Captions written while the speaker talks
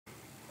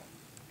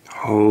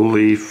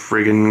Holy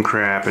friggin'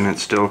 crap, and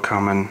it's still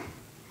coming.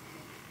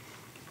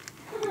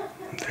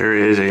 There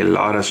is a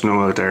lot of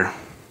snow out there.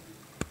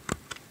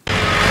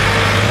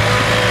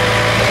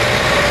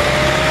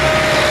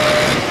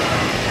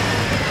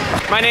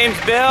 My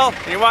name's Bill,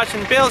 and you're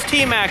watching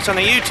BILLSTMAXX on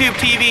the YouTube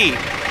TV.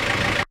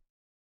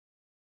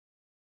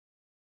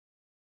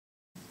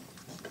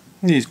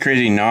 These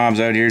crazy knobs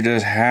out here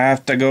just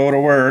have to go to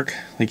work.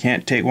 They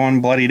can't take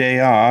one bloody day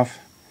off.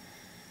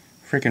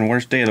 Freaking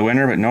worst day of the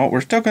winter, but no,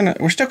 we're still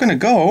gonna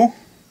go.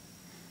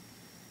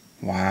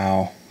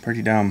 Wow,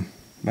 pretty dumb.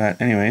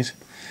 But anyways,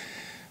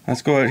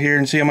 let's go out here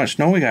and see how much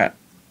snow we got.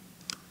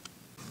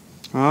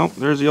 Well,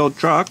 there's the old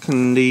truck,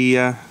 and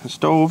the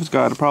stove's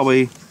got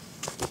probably,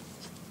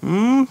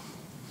 I'd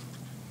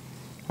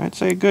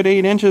say a good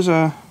 8 inches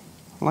of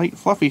light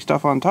fluffy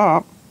stuff on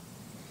top.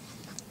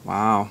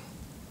 Wow.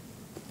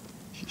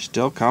 She's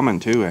still coming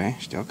too, eh?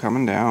 Still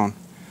coming down.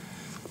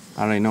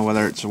 I don't even know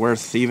whether it's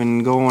worth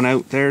even going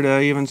out there to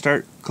even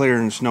start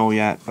clearing snow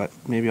yet, but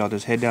maybe I'll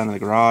just head down to the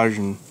garage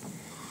and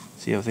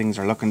see how things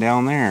are looking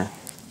down there.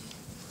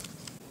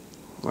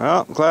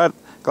 Well, glad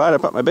I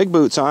put my big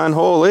boots on.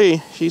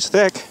 Holy, she's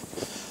thick.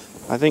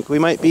 I think we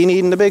might be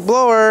needing the big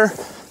blower.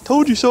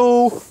 Told you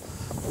so.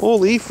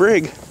 Holy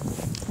frig.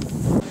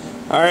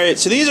 Alright,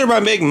 so these are my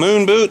big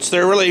moon boots.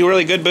 They're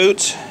really good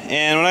boots.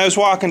 And when I was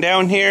walking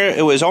down here,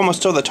 it was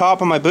almost to the top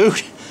of my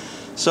boot.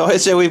 So I'd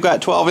say we've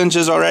got 12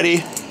 inches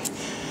already.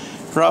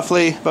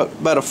 Roughly,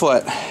 about a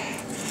foot.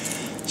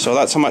 So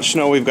that's how much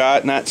snow we've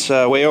got, and that's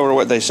way over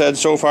what they said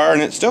so far,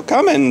 and it's still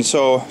coming,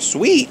 so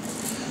sweet.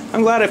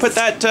 I'm glad I put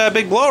that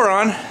big blower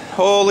on.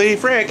 Holy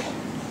frick.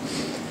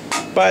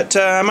 But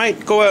I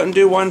might go out and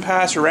do one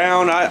pass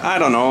around. I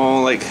don't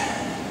know, like,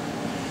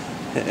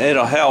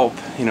 it'll help,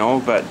 you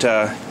know, but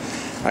I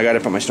gotta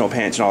put my snow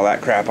pants and all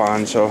that crap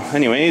on. So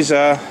anyways,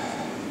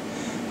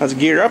 let's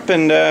gear up,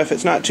 and if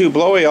it's not too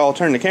blowy, I'll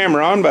turn the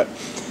camera on, but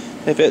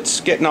if it's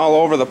getting all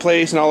over the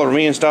place and all over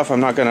me and stuff, I'm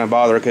not gonna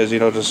bother, because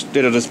it'll just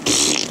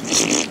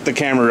the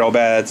camera real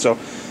bad. So,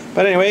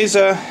 but anyways,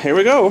 here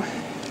we go.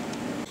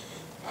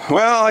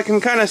 Well, I can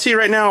kind of see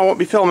right now I won't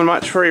be filming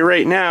much for you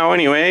right now.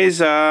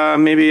 Anyways,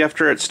 maybe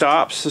after it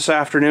stops this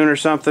afternoon or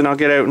something, I'll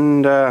get out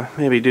and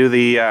maybe do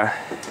the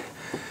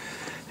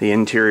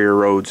interior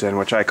roads, and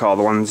which I call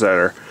the ones that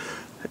are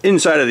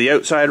inside of the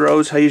outside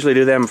roads. I usually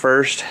do them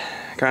first,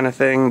 kind of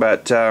thing,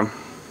 but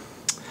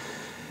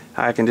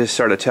I can just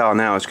sort of tell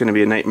now it's going to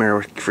be a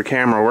nightmare for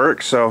camera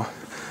work, so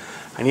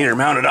I need her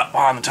mounted up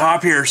on the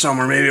top here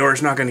somewhere, maybe, where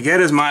it's not going to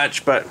get as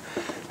much, but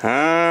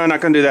I'm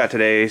not going to do that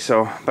today.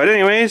 So, but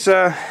anyways,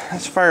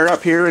 let's fire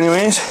up here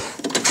anyways.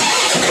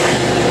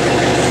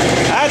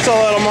 That's a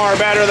little more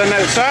better than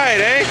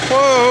outside, eh?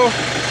 Whoa!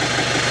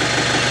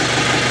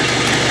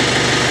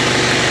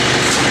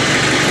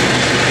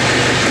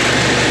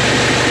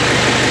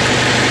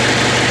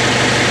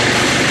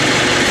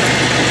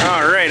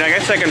 Alright, I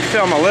guess I can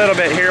film a little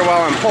bit here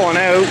while I'm pulling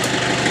out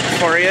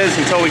for you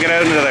until we get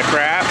out into the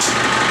crap.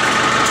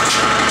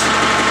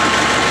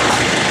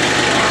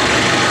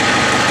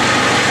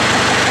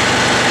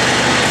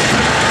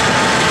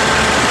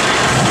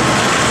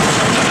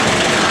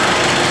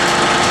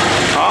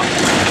 Oh,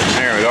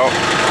 there we go.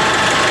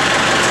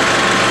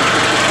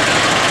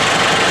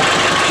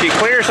 She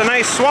clears a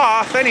nice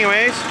swath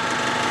anyways.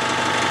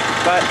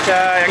 But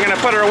I'm going to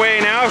put her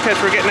away now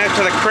because we're getting out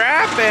to the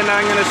crap, and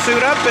I'm going to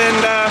suit up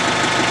and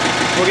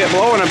we'll get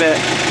blowing a bit.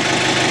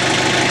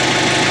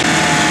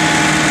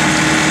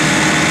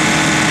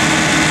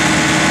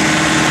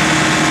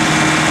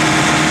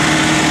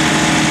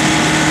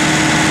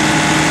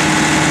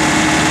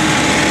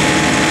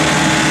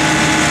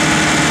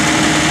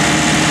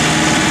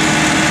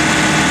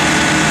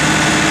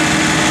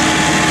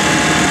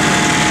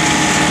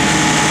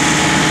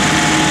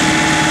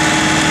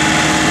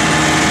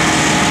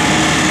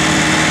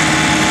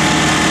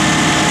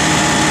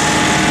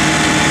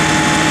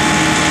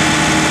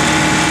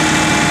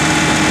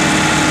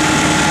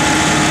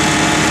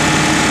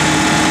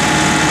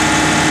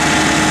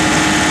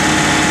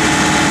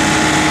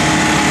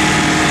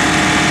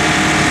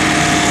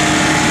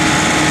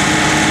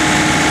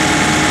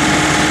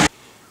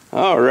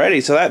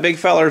 Alrighty, so that big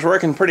feller's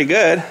working pretty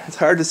good. It's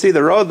hard to see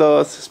the road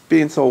though, it's just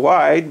being so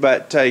wide,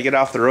 but you get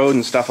off the road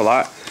and stuff a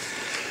lot.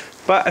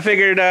 But I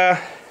figured I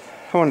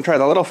want to try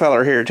the little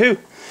feller here too.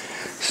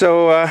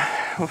 So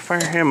we'll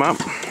fire him up.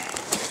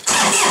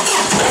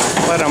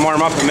 Let him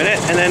warm up a minute,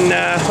 and then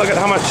look at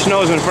how much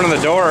snow's in front of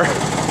the door.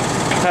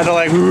 Had to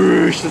like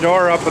whoosh the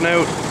door up and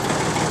out.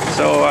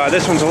 So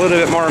this one's a little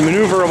bit more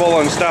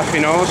maneuverable and stuff, you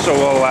know, so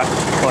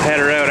we'll head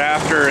her out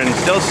after, and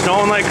still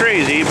snowing like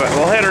crazy, but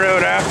we'll head her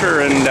out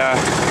after and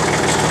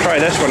try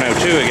this one out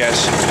too, I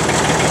guess.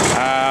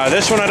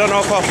 This one I don't know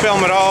if I'll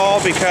film at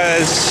all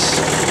because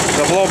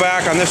the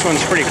blowback on this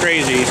one's pretty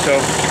crazy, so,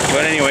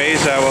 but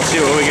anyways, we'll see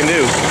what we can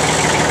do.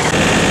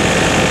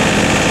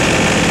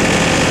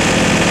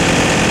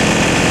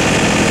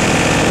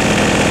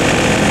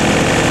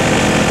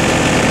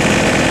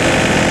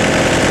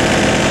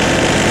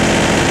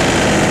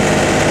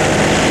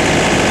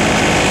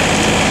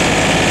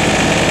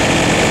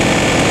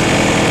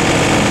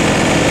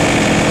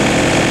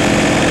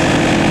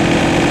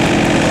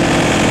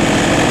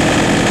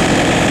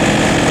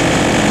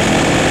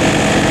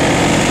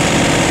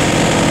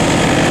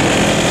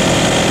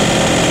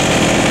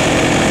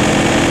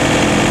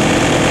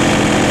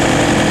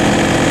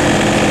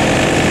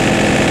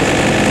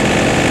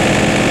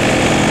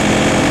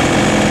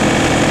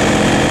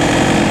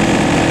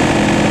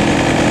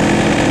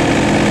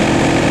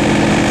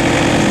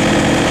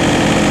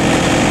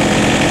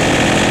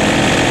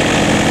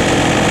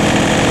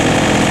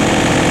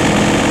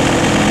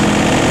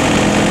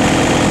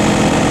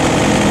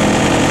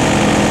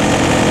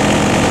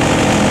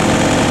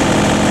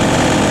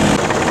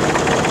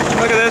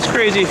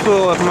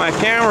 fool if my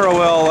camera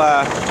will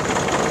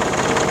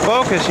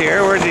focus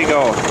here. Where did he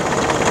go?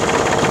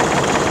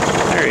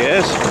 There he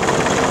is.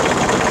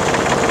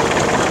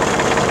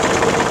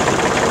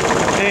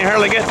 Can't even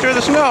hardly get through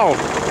the snow.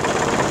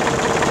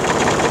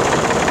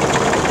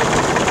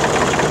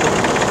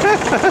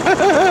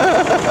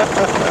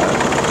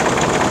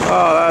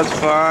 Oh, that's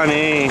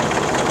funny.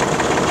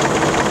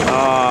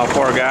 Oh,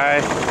 poor guy.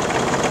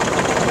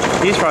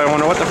 He's probably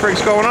wondering what the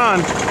frig's going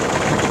on.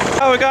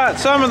 Oh, we got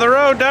some of the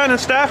road done and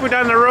stuff. We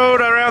done the road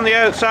around the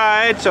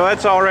outside, so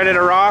that's all ready to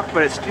rock,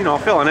 but it's, you know,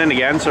 filling in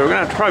again, so we're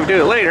gonna have to probably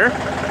do it later.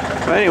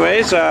 But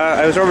anyways,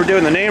 I was over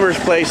doing the neighbor's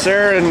place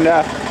there and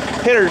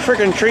hit a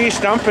freaking tree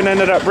stump and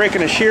ended up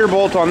breaking a shear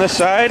bolt on this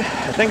side.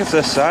 I think it's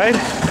this side.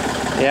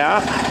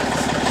 Yeah.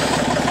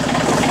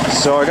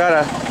 So I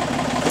gotta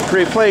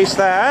replace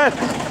that.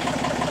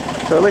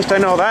 So at least I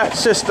know that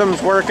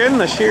system's working,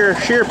 the shear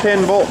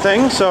pin bolt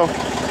thing. So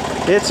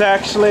it's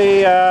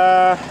actually,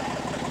 I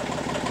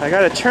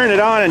gotta turn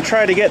it on and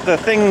try to get the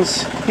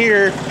things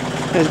here,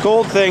 this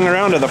gold thing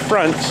around to the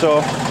front. So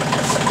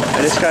I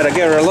just gotta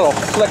give her a little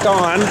flick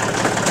on.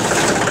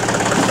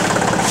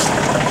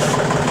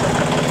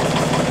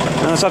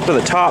 Now it's up to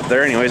the top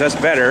there anyways, that's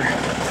better.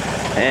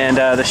 And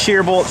the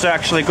shear bolts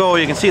actually go,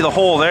 you can see the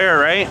hole there,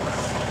 right?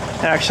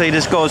 It actually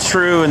just goes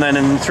through and then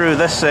in through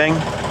this thing.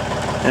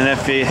 And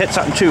if you hit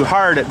something too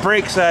hard, it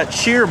breaks that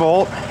shear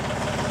bolt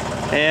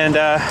and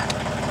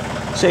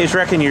saves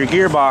wrecking your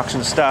gearbox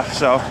and stuff.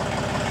 So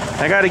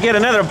I got to get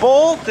another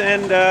bolt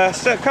and a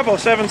couple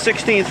of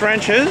 7/16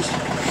 wrenches,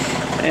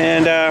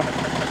 and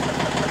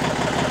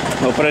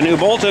we'll put a new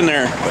bolt in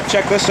there. But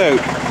check this out,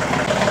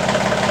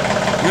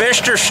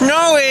 Mr.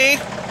 Snowy.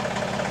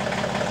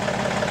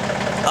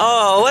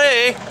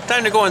 Ollie,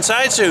 time to go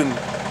inside soon.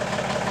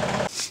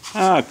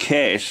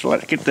 Okay, so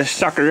let's get this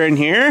sucker in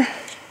here.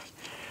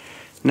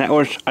 And that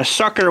was a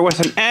sucker with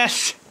an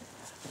S.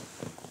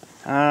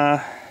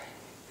 So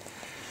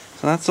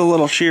that's a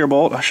little shear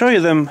bolt. I'll show you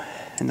them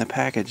in the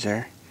package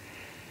there.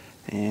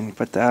 And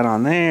put that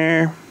on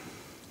there.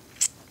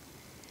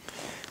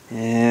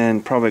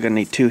 And probably gonna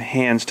need 2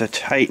 hands to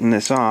tighten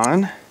this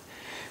on.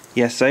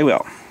 Yes, I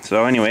will.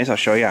 So anyways, I'll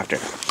show you after.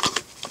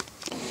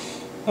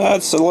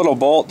 That's a little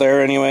bolt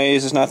there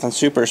anyways. It's nothing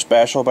super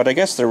special, but I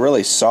guess they're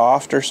really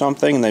soft or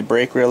something and they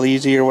break real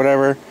easy or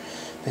whatever.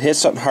 If it hits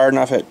something hard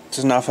enough, it's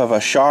enough of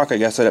a shock, I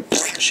guess, that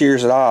it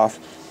shears it off.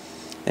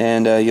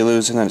 And you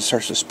lose and then it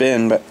starts to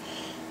spin. But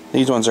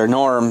these ones are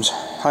Norm's.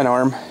 Hi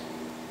Norm.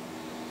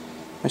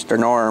 Mr.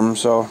 Norm.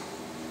 So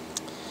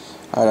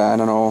I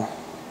don't know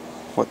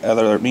what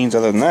other it means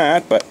other than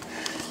that. But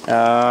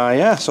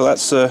yeah, so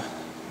that's a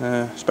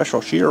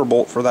special shear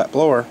bolt for that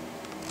blower.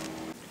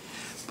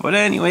 But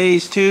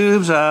anyways,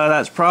 tubes,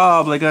 that's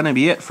probably going to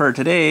be it for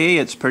today.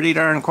 It's pretty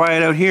darn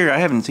quiet out here. I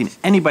haven't seen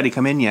anybody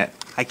come in yet.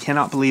 I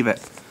cannot believe it.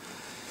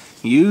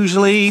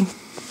 Usually,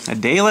 a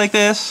day like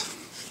this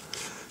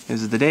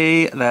is the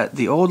day that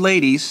the old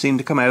ladies seem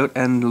to come out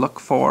and look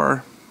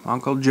for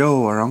Uncle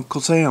Joe or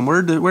Uncle Sam.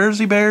 Where's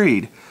he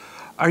buried?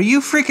 Are you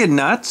freaking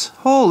nuts?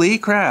 Holy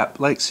crap.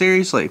 Like,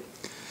 seriously.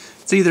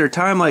 It's either a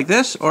time like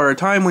this or a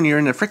time when you're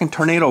in a freaking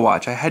tornado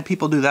watch. I had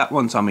people do that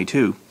once on me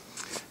too.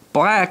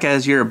 Black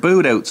as your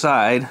boot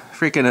outside.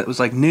 Freaking, it was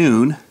like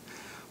noon.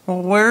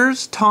 Well,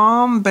 where's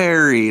Tom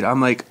buried? I'm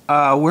like,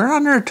 we're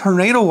under a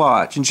tornado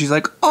watch. And she's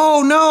like,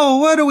 oh no,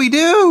 what do we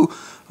do?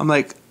 I'm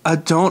like,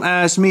 don't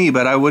ask me,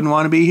 but I wouldn't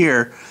want to be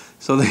here.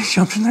 So they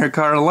jumped in their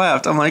car and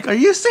left. I'm like, are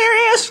you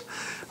serious?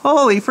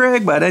 Holy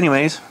frig. But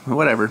anyways,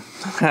 whatever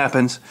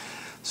happens.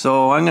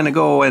 So I'm going to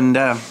go and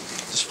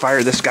just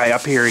fire this guy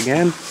up here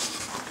again.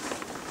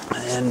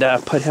 And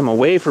put him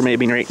away for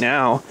maybe right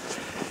now.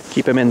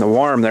 Keep him in the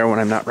warm there when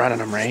I'm not running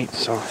him right.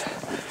 So,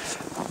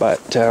 but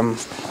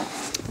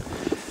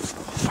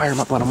fire him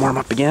up, let him warm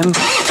up again.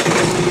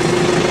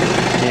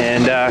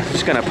 And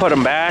just gonna put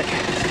him back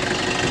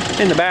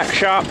in the back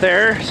shop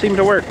there. Seemed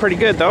to work pretty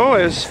good though.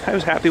 I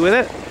was happy with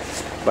it.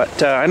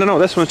 But I don't know,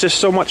 this one's just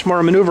so much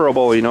more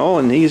maneuverable, you know,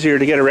 and easier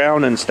to get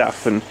around and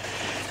stuff.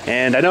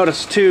 And I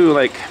noticed too,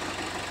 like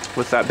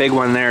with that big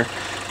one there,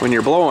 when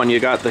you're blowing,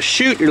 you got the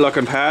chute you're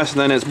looking past,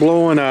 and then it's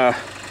blowing a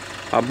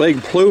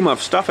big plume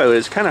of stuff out.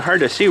 It's kind of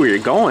hard to see where you're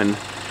going.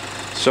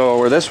 So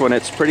where this one,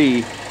 it's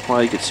pretty,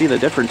 well, you can see the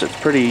difference. It's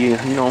pretty, you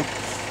know,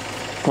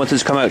 once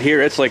it's come out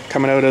here, it's like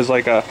coming out as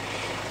like a,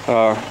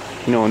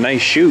 you know, a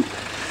nice chute.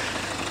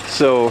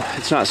 So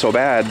it's not so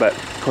bad, but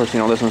of course, you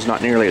know, this one's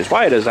not nearly as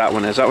wide as that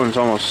one is. That one's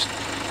almost,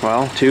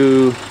 well,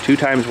 two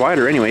times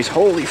wider anyways.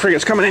 Holy frig,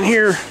 it's coming in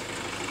here.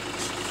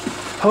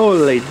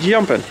 Holy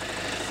jumping.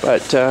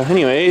 But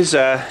anyways,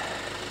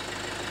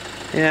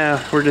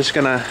 yeah, we're just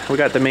gonna, we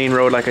got the main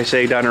road, like I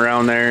say, done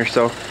around there,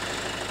 so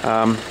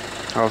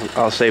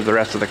I'll save the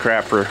rest of the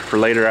crap for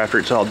later after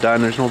it's all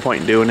done. There's no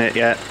point in doing it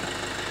yet.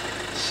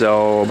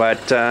 So,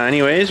 but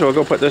anyways, we'll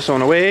go put this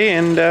one away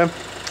and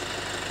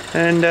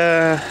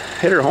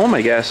hit her home,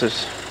 I guess.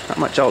 There's not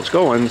much else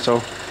going, so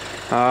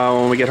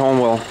when we get home,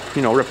 we'll,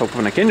 you know, rip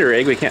open a Kinder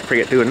egg. We can't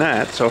forget doing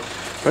that. So,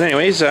 but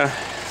anyways,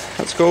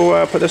 let's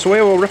go put this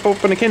away. We'll rip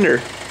open a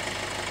Kinder.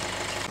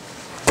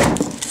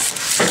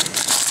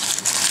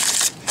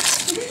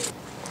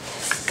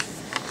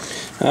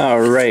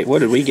 Alright, what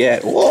did we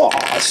get? Whoa,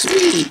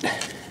 sweet!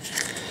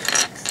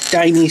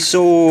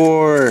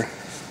 Dinosaur!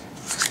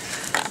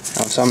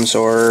 Of some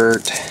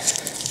sort.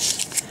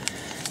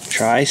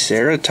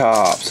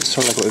 Triceratops. It's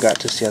sort of like what we got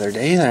just the other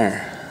day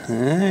there.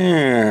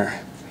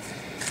 There.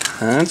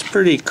 That's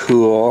pretty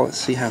cool. Let's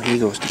see how he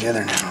goes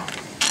together now.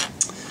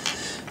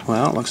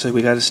 Well, it looks like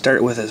we got to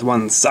start with his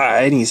one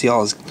side. You see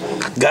all his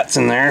guts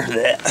in there.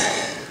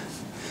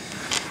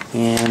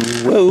 And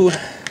whoa.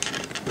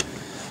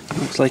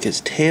 Looks like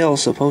his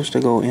tail's supposed to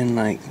go in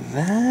like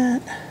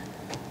that.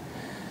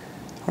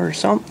 Or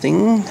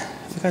something.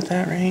 We got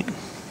that right?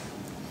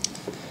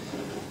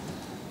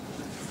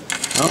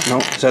 Oh, no.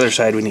 This other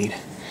side we need.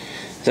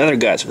 His other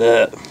guts.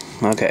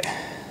 Okay.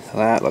 So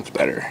that looks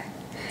better.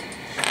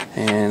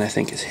 And I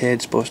think his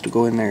head's supposed to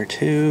go in there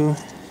too.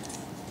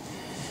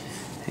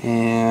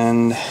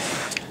 And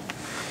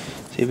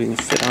see if we can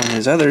fit on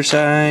his other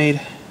side.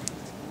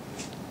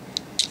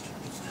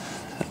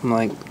 Something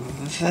like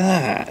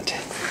that.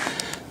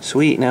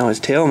 Sweet, now his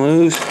tail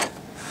moves.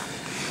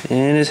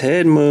 And his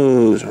head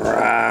moves.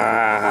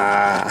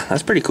 Rah!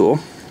 That's pretty cool.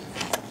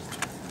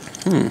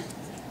 And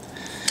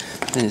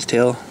his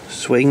tail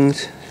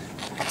swings.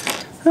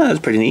 Oh, that's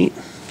pretty neat.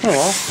 Oh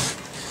well.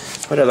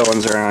 What other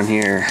ones are on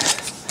here?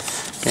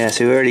 Yeah,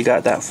 so we already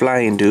got that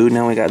flying dude.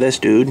 Now we got this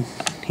dude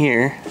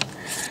here.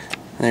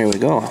 There we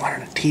go. I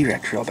wanted a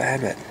T-Rex real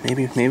bad, but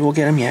maybe we'll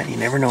get him yet. You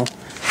never know.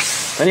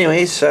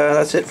 Anyways,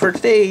 that's it for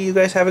today. You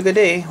guys have a good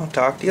day. I'll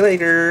talk to you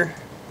later.